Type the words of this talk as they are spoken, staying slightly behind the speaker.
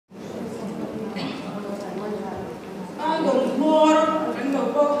cùng mua anh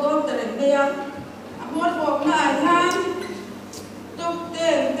một con gom từ đến đây mua một ngày ha tục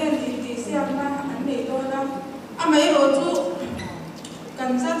tên thì xem na anh để tôi đâu mấy rồi chú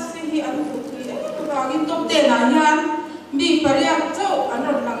cần rất suy anh thuộc thì vào cái tục tên này ha bị phải ăn châu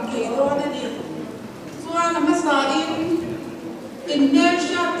anh rồi làm kề thôi này đi cho anh mà sao in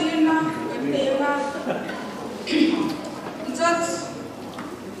Indonesia tiền na cái này na rất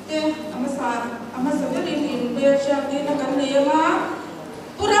thế ama sa very in Indonesia tiền na cái này na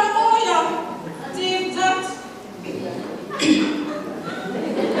pura moya thì rất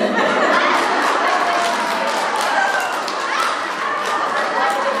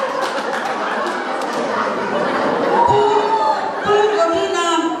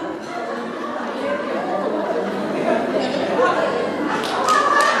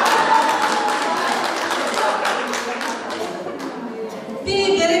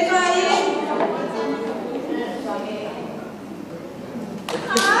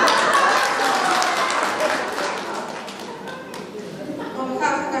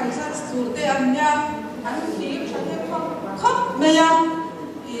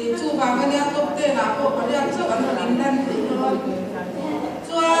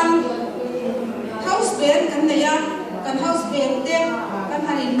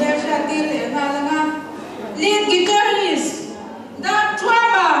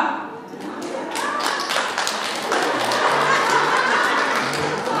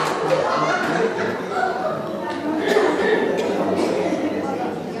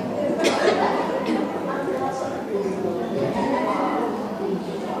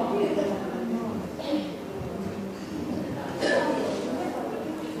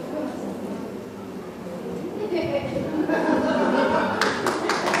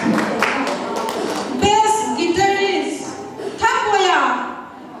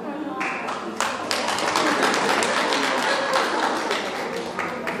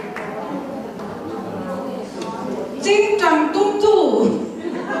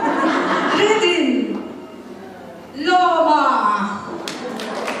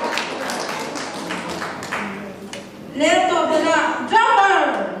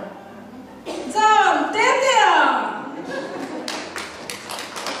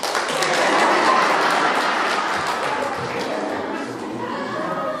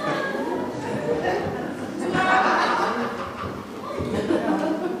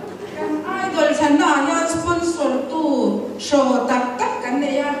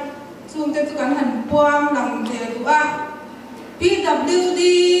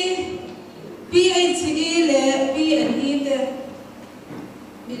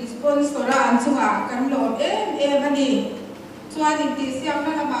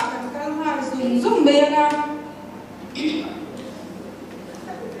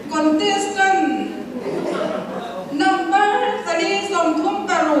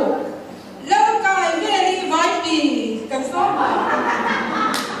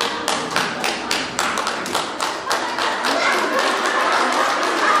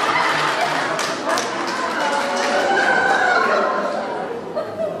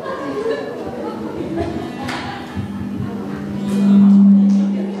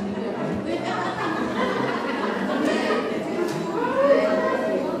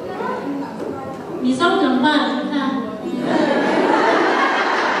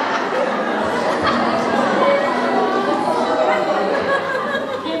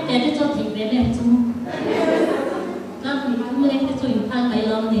Hãy subscribe cho kênh Ghiền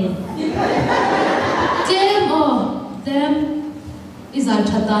Mì Gõ để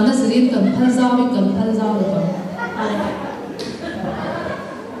không bỏ lỡ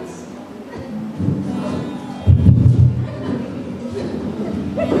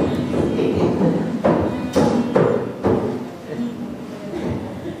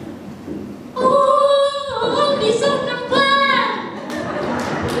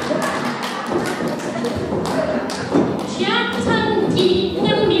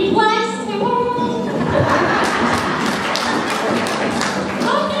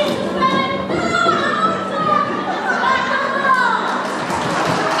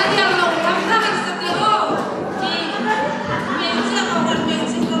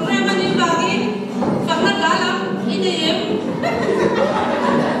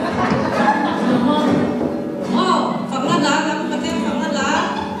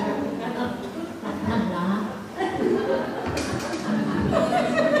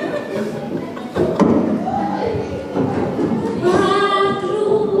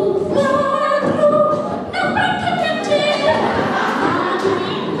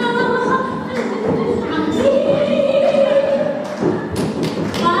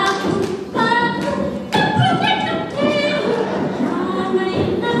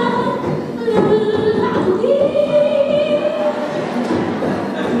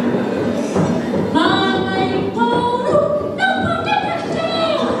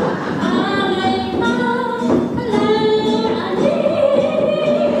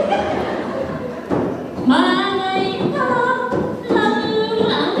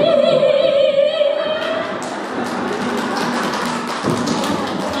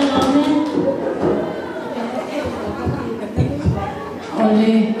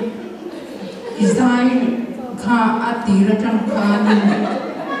tira trăng khan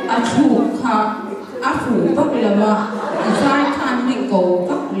chu kha phụ bắc lawa zai khan ni ko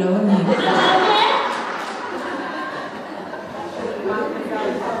bắc lawa ni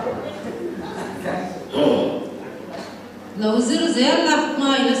lâu zir zel lap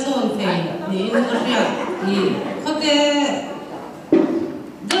mai la son fe ni no ria ni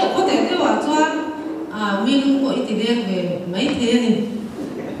khote de wa chuan min ko itile ve mai the ni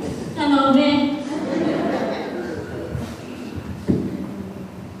hello ve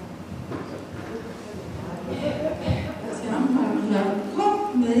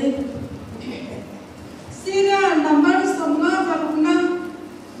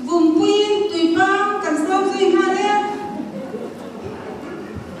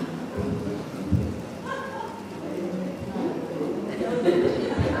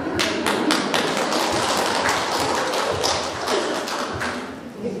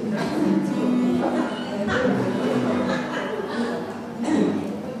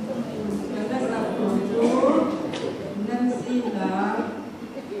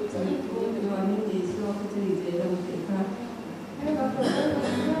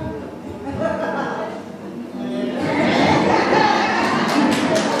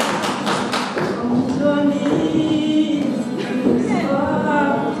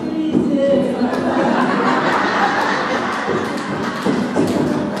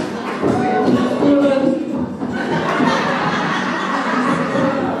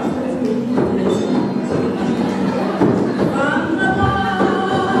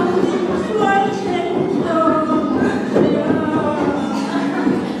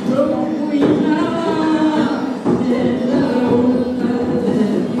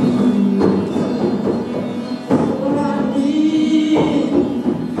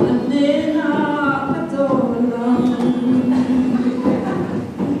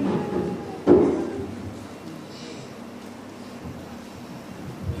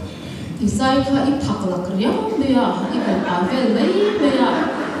Isai kha I phak lak riam bea I ko pavel nei bea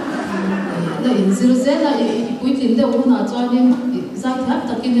la in zir zela I puitin de una chuanin zai thap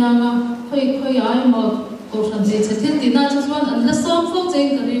takin anga khoi ai mo Kohhran je chathil tina chuan an la som fo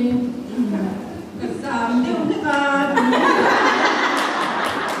cheng karim sam deu ne ka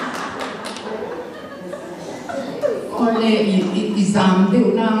ole izam deu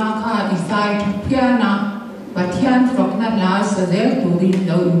na kha isai phiana Bathian frokna la sa zel turin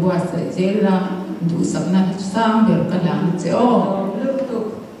lo bua sa zel la du sabna sam ber kalang che o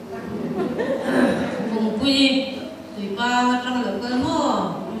mong pui tui pa tang la kal mo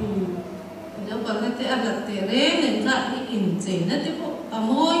lo pa na te alat te re nen ka I in che na te po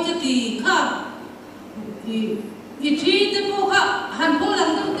amoi cha ti kha I thi te po kha han po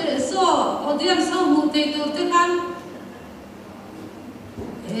lang te so audience so mu te te kan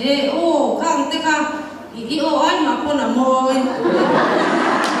o khang te kha I o ai mà con là mồi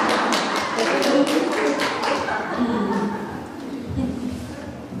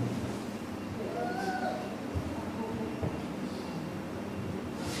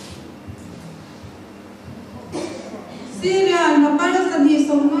Syria mà bao giờ đi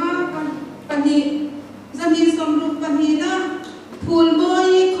sống mà đi dân đi sống lúc mà đi đó phun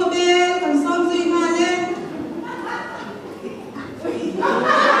môi khó bê còn xong gì mà lên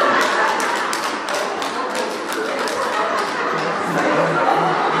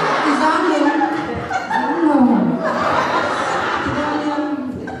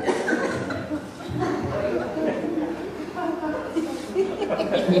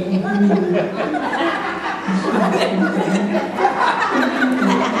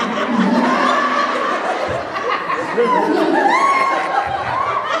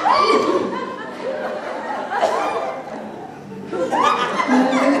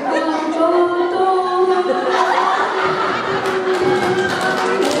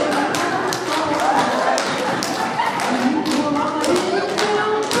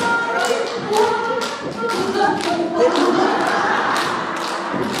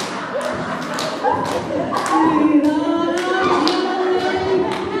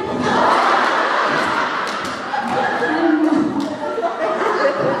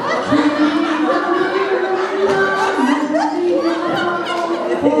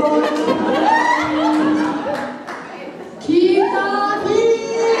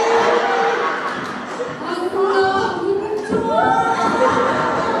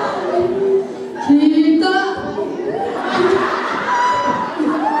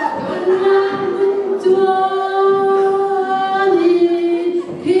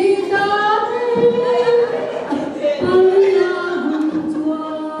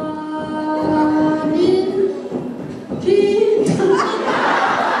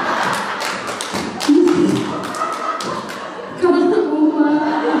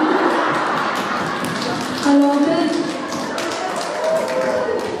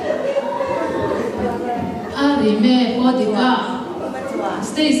ri me podika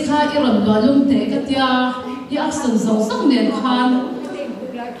stage kha iron lum te ka tia i action zong zong nen khan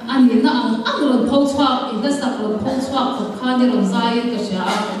ani na ang ron phau chhuak in da sak ron phau chhuak khop khan ni ron zai ka sha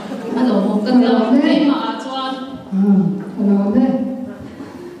alo mo kan la me ma a chuan hello me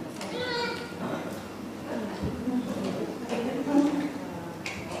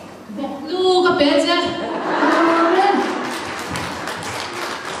lu ka pe che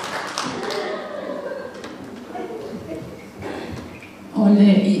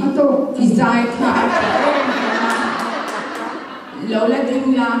ole i zai kha lo la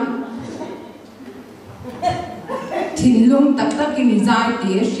ding la thin lung tak tak in zai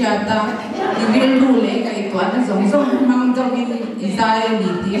ti sha ta i vil lu le ka i twa na zong zong mang zong in zai ni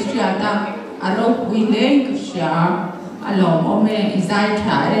ti sha ta aro pui le ka sha alo mo me i zai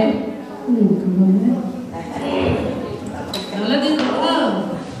tha re lo la ding ka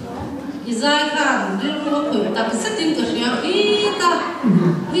izai khan rin mo khoi tak setting ka sha i ta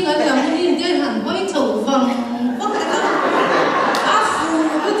ni ga ta ni je han boi chou vang bak ta a fu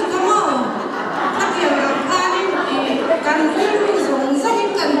bu tu ma ta ki ra khan ni kan rin zong zong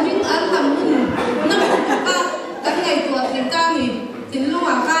kan min an ham na ko ka kan ngai tu tin ka ni tin lu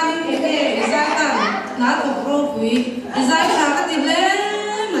wa ka ni ke izai khan na ko pro pui izai kha ka ti le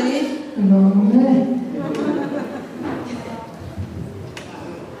mai hello me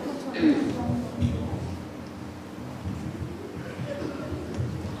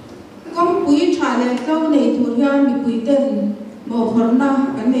con quý trả lời câu này thủ hian bị quý tên một phần na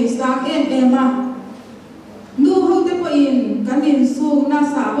cái này sáng em à nu hậu tế in cái này xuống na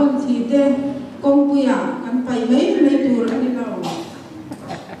xã bên thì tên con quý à cái phải mấy thủ anh đi đâu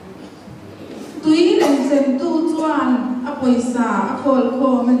túi lần xem tu chuan à quay xa à khol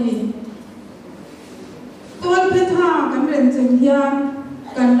khô mà đi tuan phết ha cái lần xem hian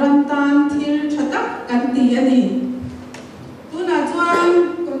cái ram tan thil chatak cái tì anh đi tu na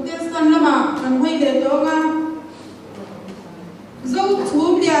chuan kan lama kan hoi le to nga zo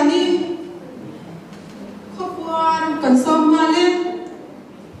thum lia ni khopwan kan som ma le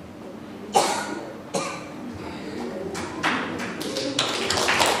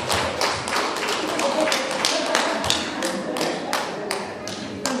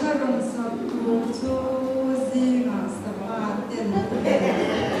kazaron sab tu chu zinga sabat ten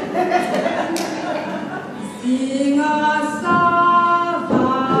zinga sa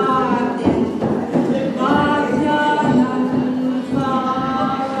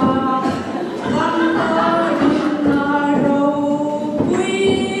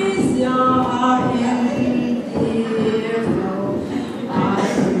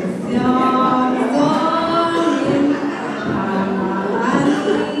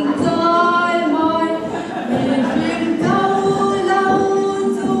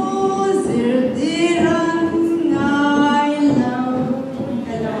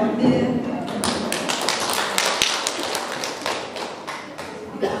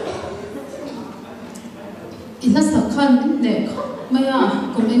ina sakhan ne maya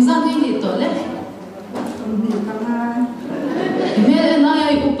kum exam ni to le ni kama me na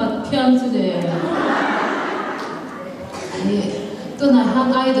ai upat khian chu de to na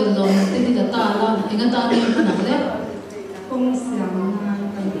hang idol lo te di da ta la inga ta ni na le kong siang na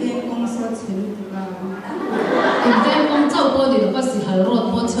kan te kong so chin la in te kong chau po di pa si hal rot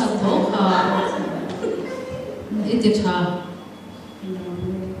po cha tho kha ite tha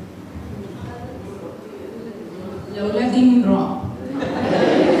lo la ding ro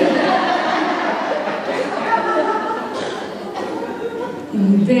in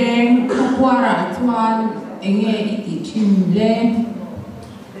veng khwara chuan enge iti thim le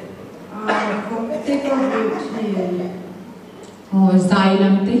ko te ko bu chi zai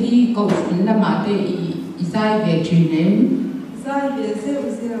lam te hi ko in la ma te i zai ve thinen zai ye se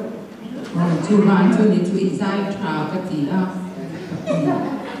chu ban chu ni chu i zai tha ka ti a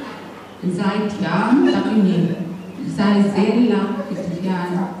zai thiam takini zai zela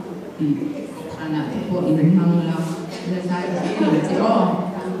itian ana po in mang la la zai ni ti o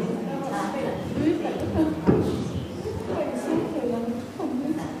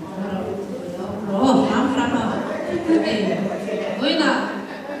oi na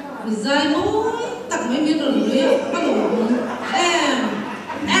zai mo tak mai mi ron le ma lo em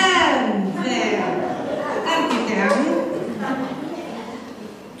ve em ti tang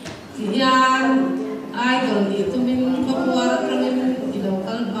ti yan ai còn đi tụi mình có qua tụi mình đi đâu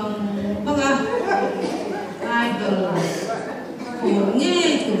có bằng à ai còn hiểu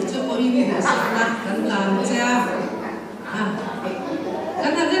nghe tụi cho có ý nghĩa sao là cần làm cha à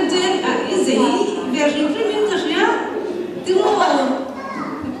cần là cần trên à cái gì về tụi mình cái gì á tiếng mồm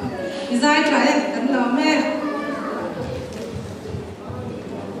thì dài trái cần làm mẹ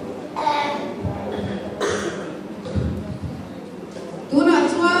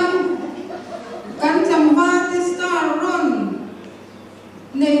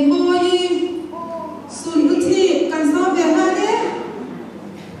bôi sun cứ thi cần sao về ha đấy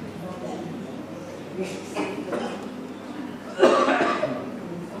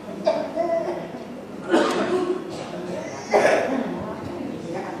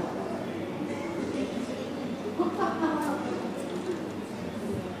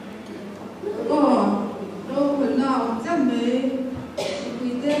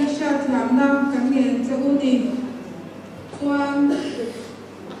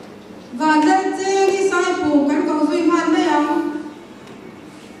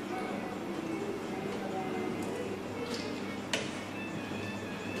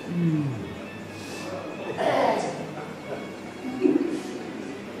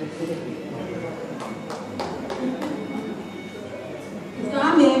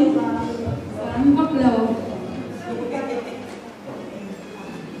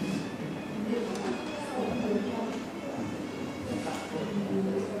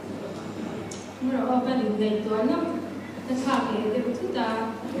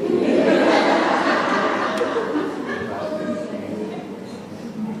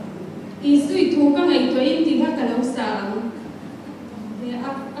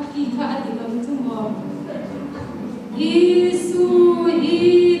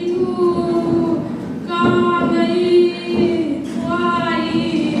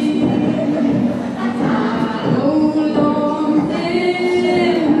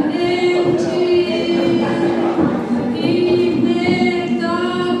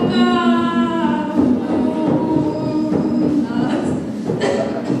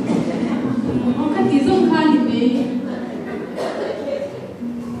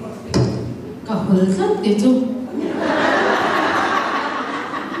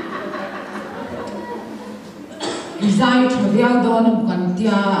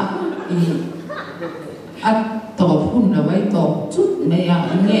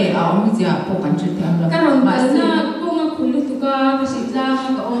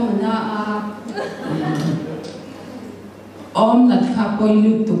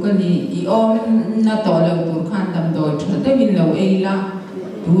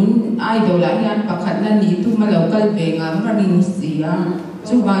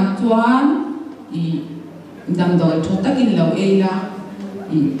dam doi cho takin lo e la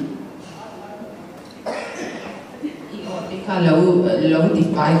i o te ka lo ti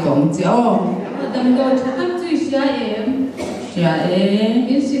pai tong che o dam doi cho tak chui sia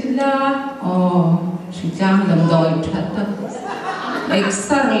in sin la o si chang dam doi that tak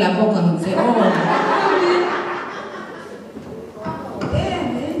exar la bo kan che o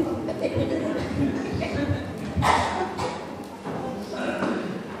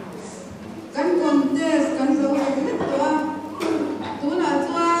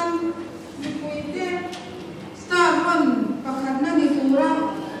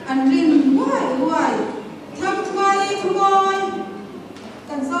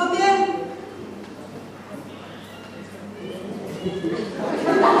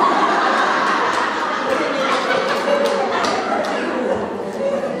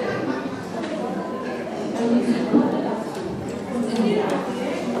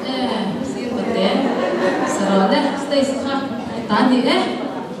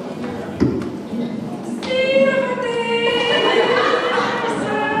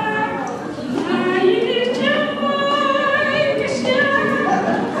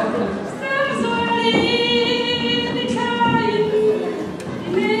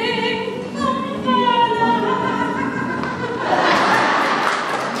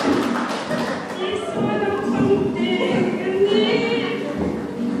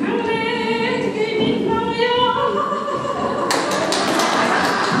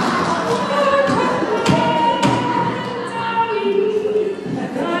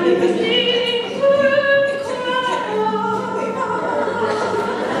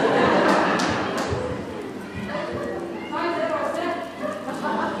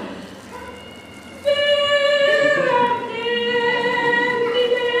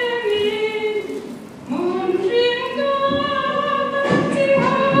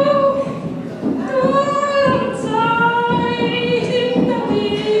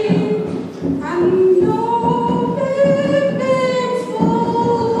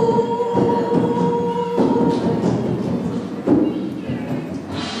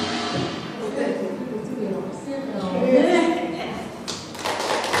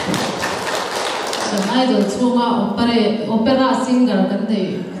opera singer kan te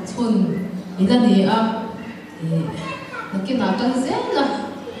chun ila ni a nakina kan zela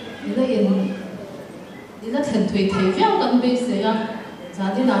ila thlen thui thei fiao kan be se ya za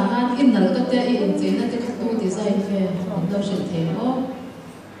di la han in nal ka te in che na te khatu design fe do shin the o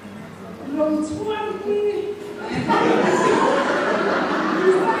Long Chuan đi.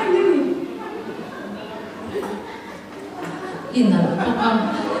 In là có con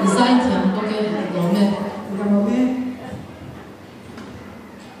design thiam có cái đồ mẹ.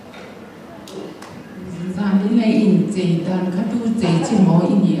 Design đi này in chế đàn khát tu chế chỉ mò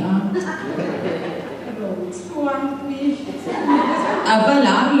in gì à? Long Chuan đi. À ba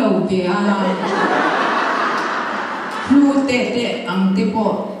lá lâu bia. Nu tete ang tipo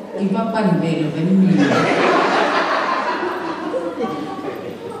iba pan bel ben mi.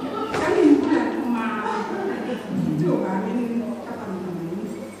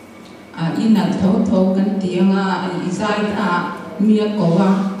 Ina thâu kan tiếng isai tha mia kowa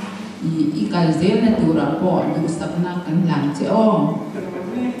I kalzel na tura po du sakna kan lang che o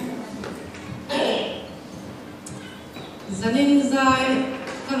Zanin zai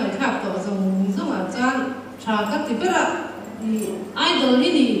kan lại khap to zong zong a chan cha ka ti pera idol ni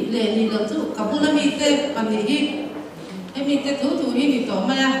le ni lo chu kapula mi te pan ni hi mi te thu hi ni to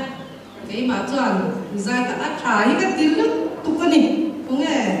ma ya ke ma chan zai ka a tha hi ka ti lu tu ka ni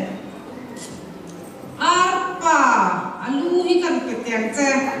punge apa alu hi kan pe tiang che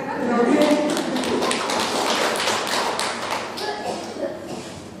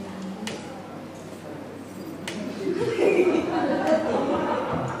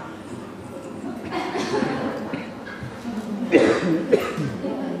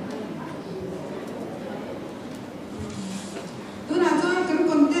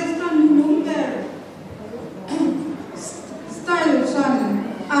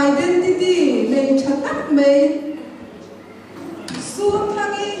identity này chặt tắt mấy xuống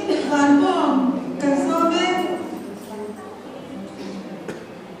thang đi ván bom cả so với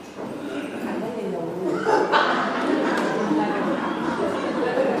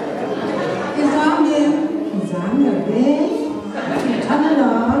cái dám là bé chắn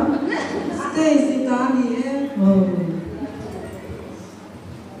là stay si ta đi em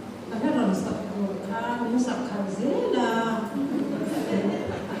ta hết rồi sập rồi khá muốn sập khá dễ là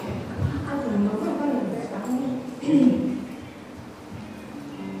Hãy subscribe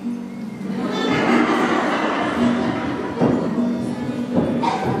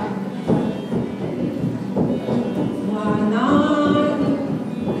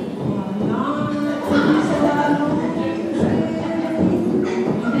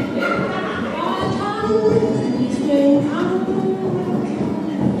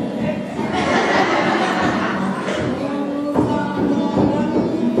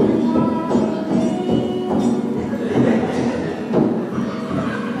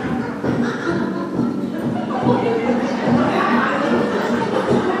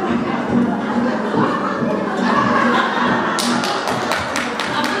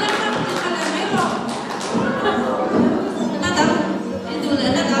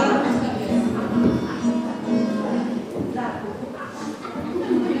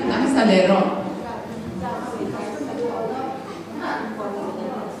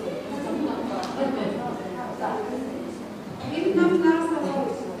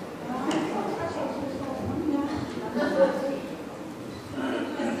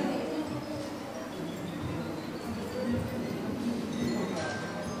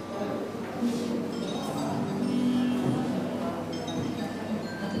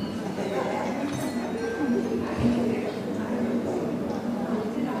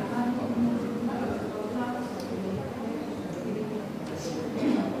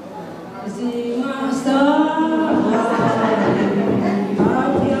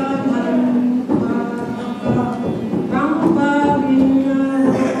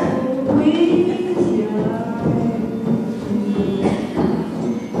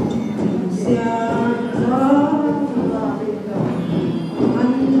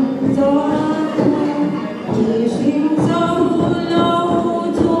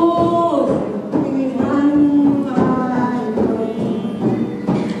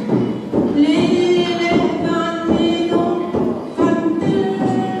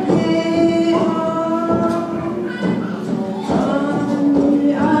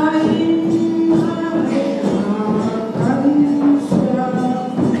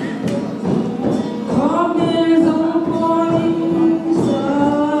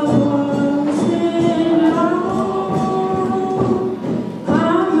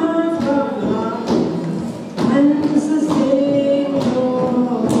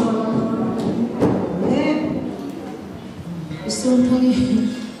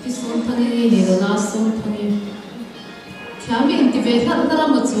cho kênh Ghiền Mì Gõ để không bỏ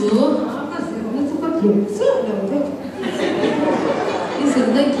lỡ những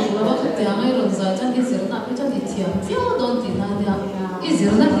video hấp dẫn.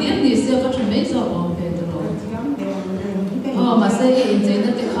 Izil na riêng đi xe có chuẩn bị cho ông về rồi. Mà xe in chế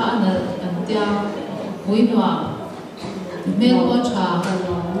nó cái khá là anh tia quý hoa mẹ có trà.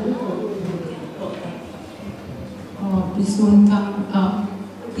 Bisun thang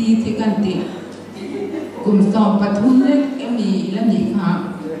ti thì cần ti cùng sòng pathum đấy em đi làm gì hả?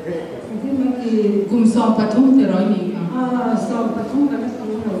 Cùng sòng pathum thì rồi gì hả? Sòng pathum cái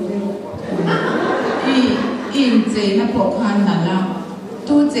sòng đầu tiên. In chế nó bỏ khăn là làm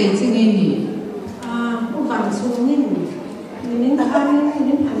tu chế chứ nghe nhỉ? Cũng bằng xuống nên ta ăn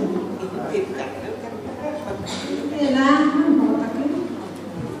nên hành. Thế là họ ta cứ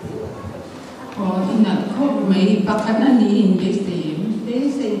in là khóc mấy bác khăn anh đi in bế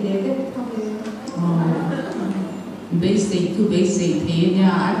xì để cái bế xì thế nha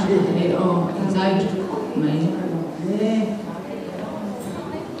ăn chút để dai mấy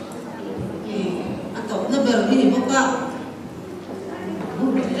anh tổ nó bờ cái gì bốc ạ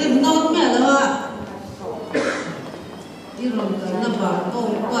em nốt mẹ rồi ạ đi rồi nó bảo cô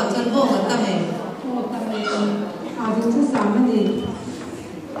quả chân vô ở ta này chúng ta sáng cái gì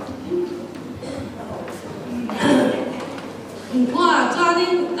quả cho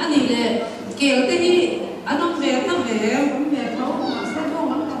nên anh ấy là kiểu thế đi anh nó vềเขาsẽ vô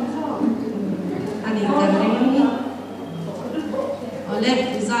มันทำข้อ anh ấy cần đấy ở đây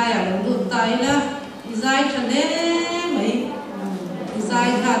dài à đụng tay là dài chân đấy mấy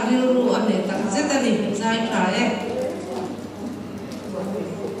dài cả điều anh ấy tặng rất là nhiều dài cả đấy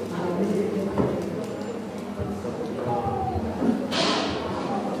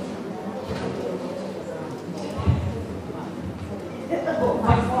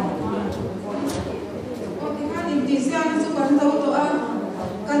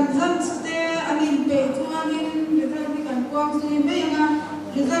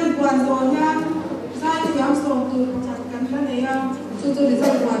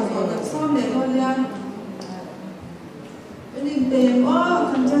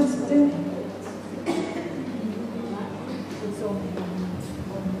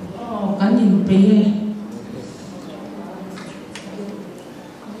cái nhìn bế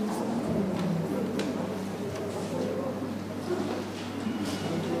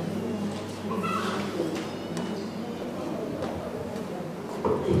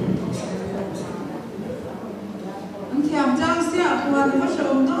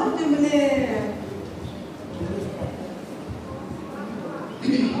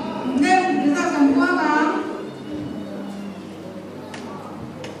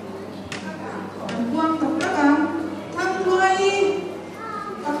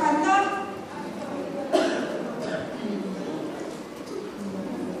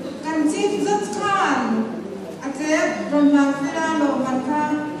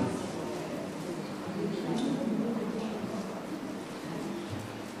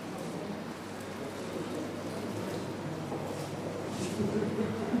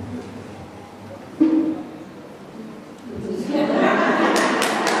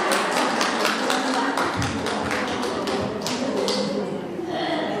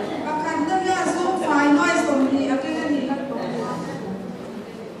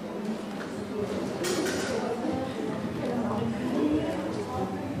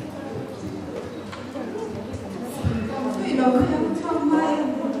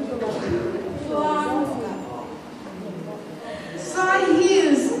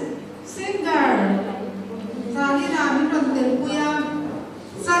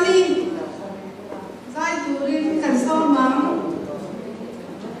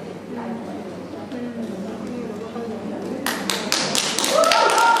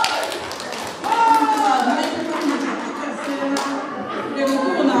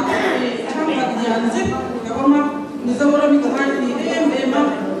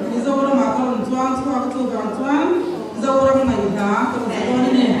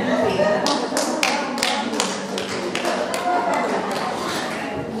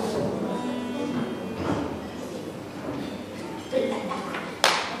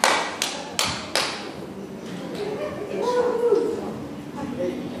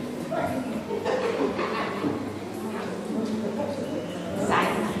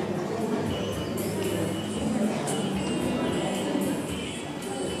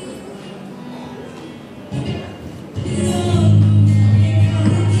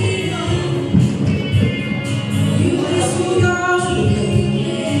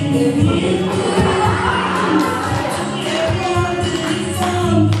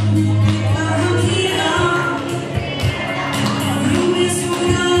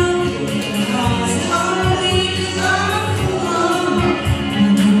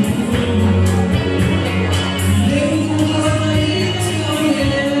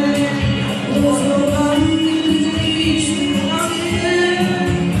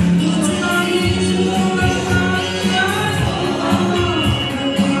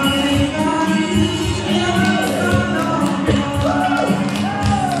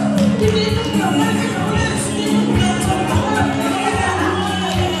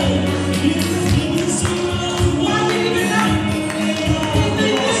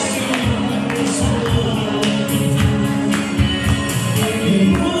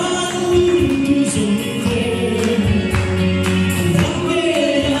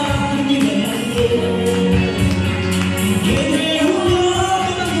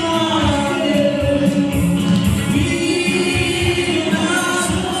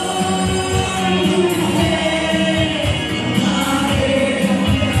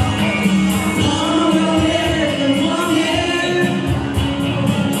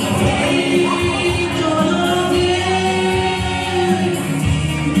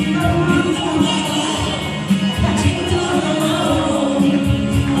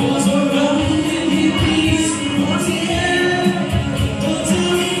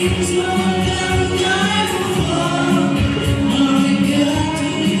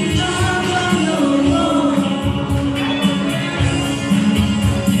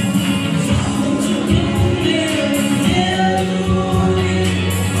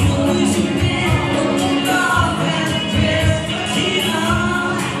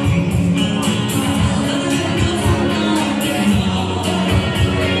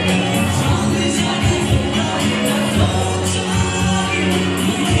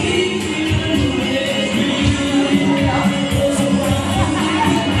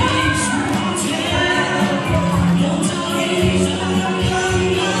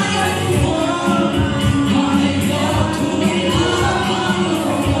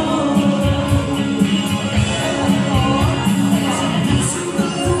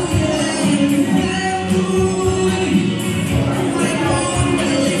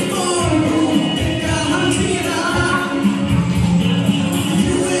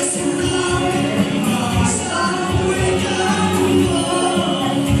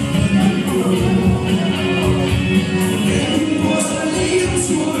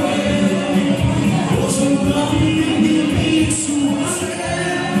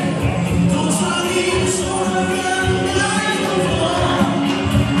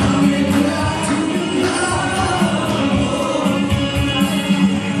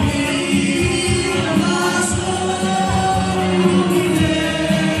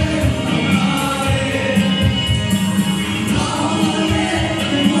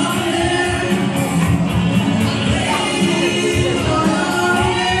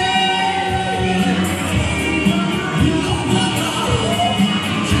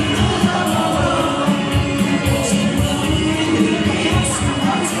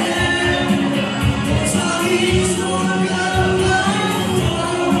Please